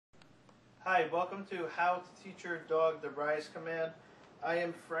Hi, welcome to How to Teach Your Dog the Rise command. I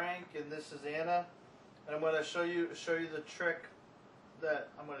am Frank and this is Anna, and I'm going to show you the trick that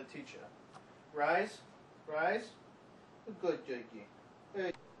I'm going to teach you. Rise, rise, good doggy.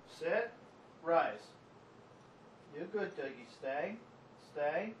 Hey. Sit, rise. You're good doggy. Stay,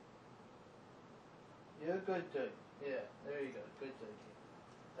 stay. You're good doggy. Yeah, there you go, good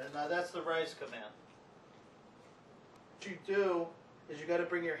doggy. And now that's the rise command. What you do is you got to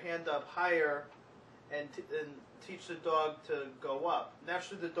bring your hand up higher and teach the dog to go up.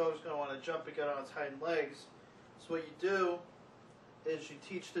 Naturally, the dog's going to want to jump and get on its hind legs. So what you do is you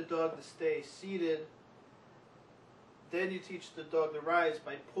teach the dog to stay seated. Then you teach the dog to rise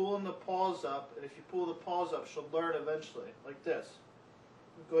by pulling the paws up. And if you pull the paws up, she'll learn eventually, like this.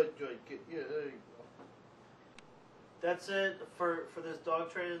 Good, good, good. Yeah, there you go. That's it for this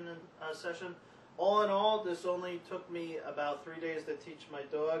dog training session. All in all, this only took me about 3 days to teach my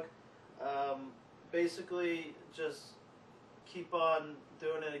dog. Basically, just keep on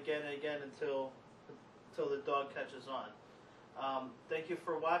doing it again and again until the dog catches on. Thank you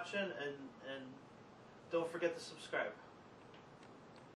for watching, and don't forget to subscribe.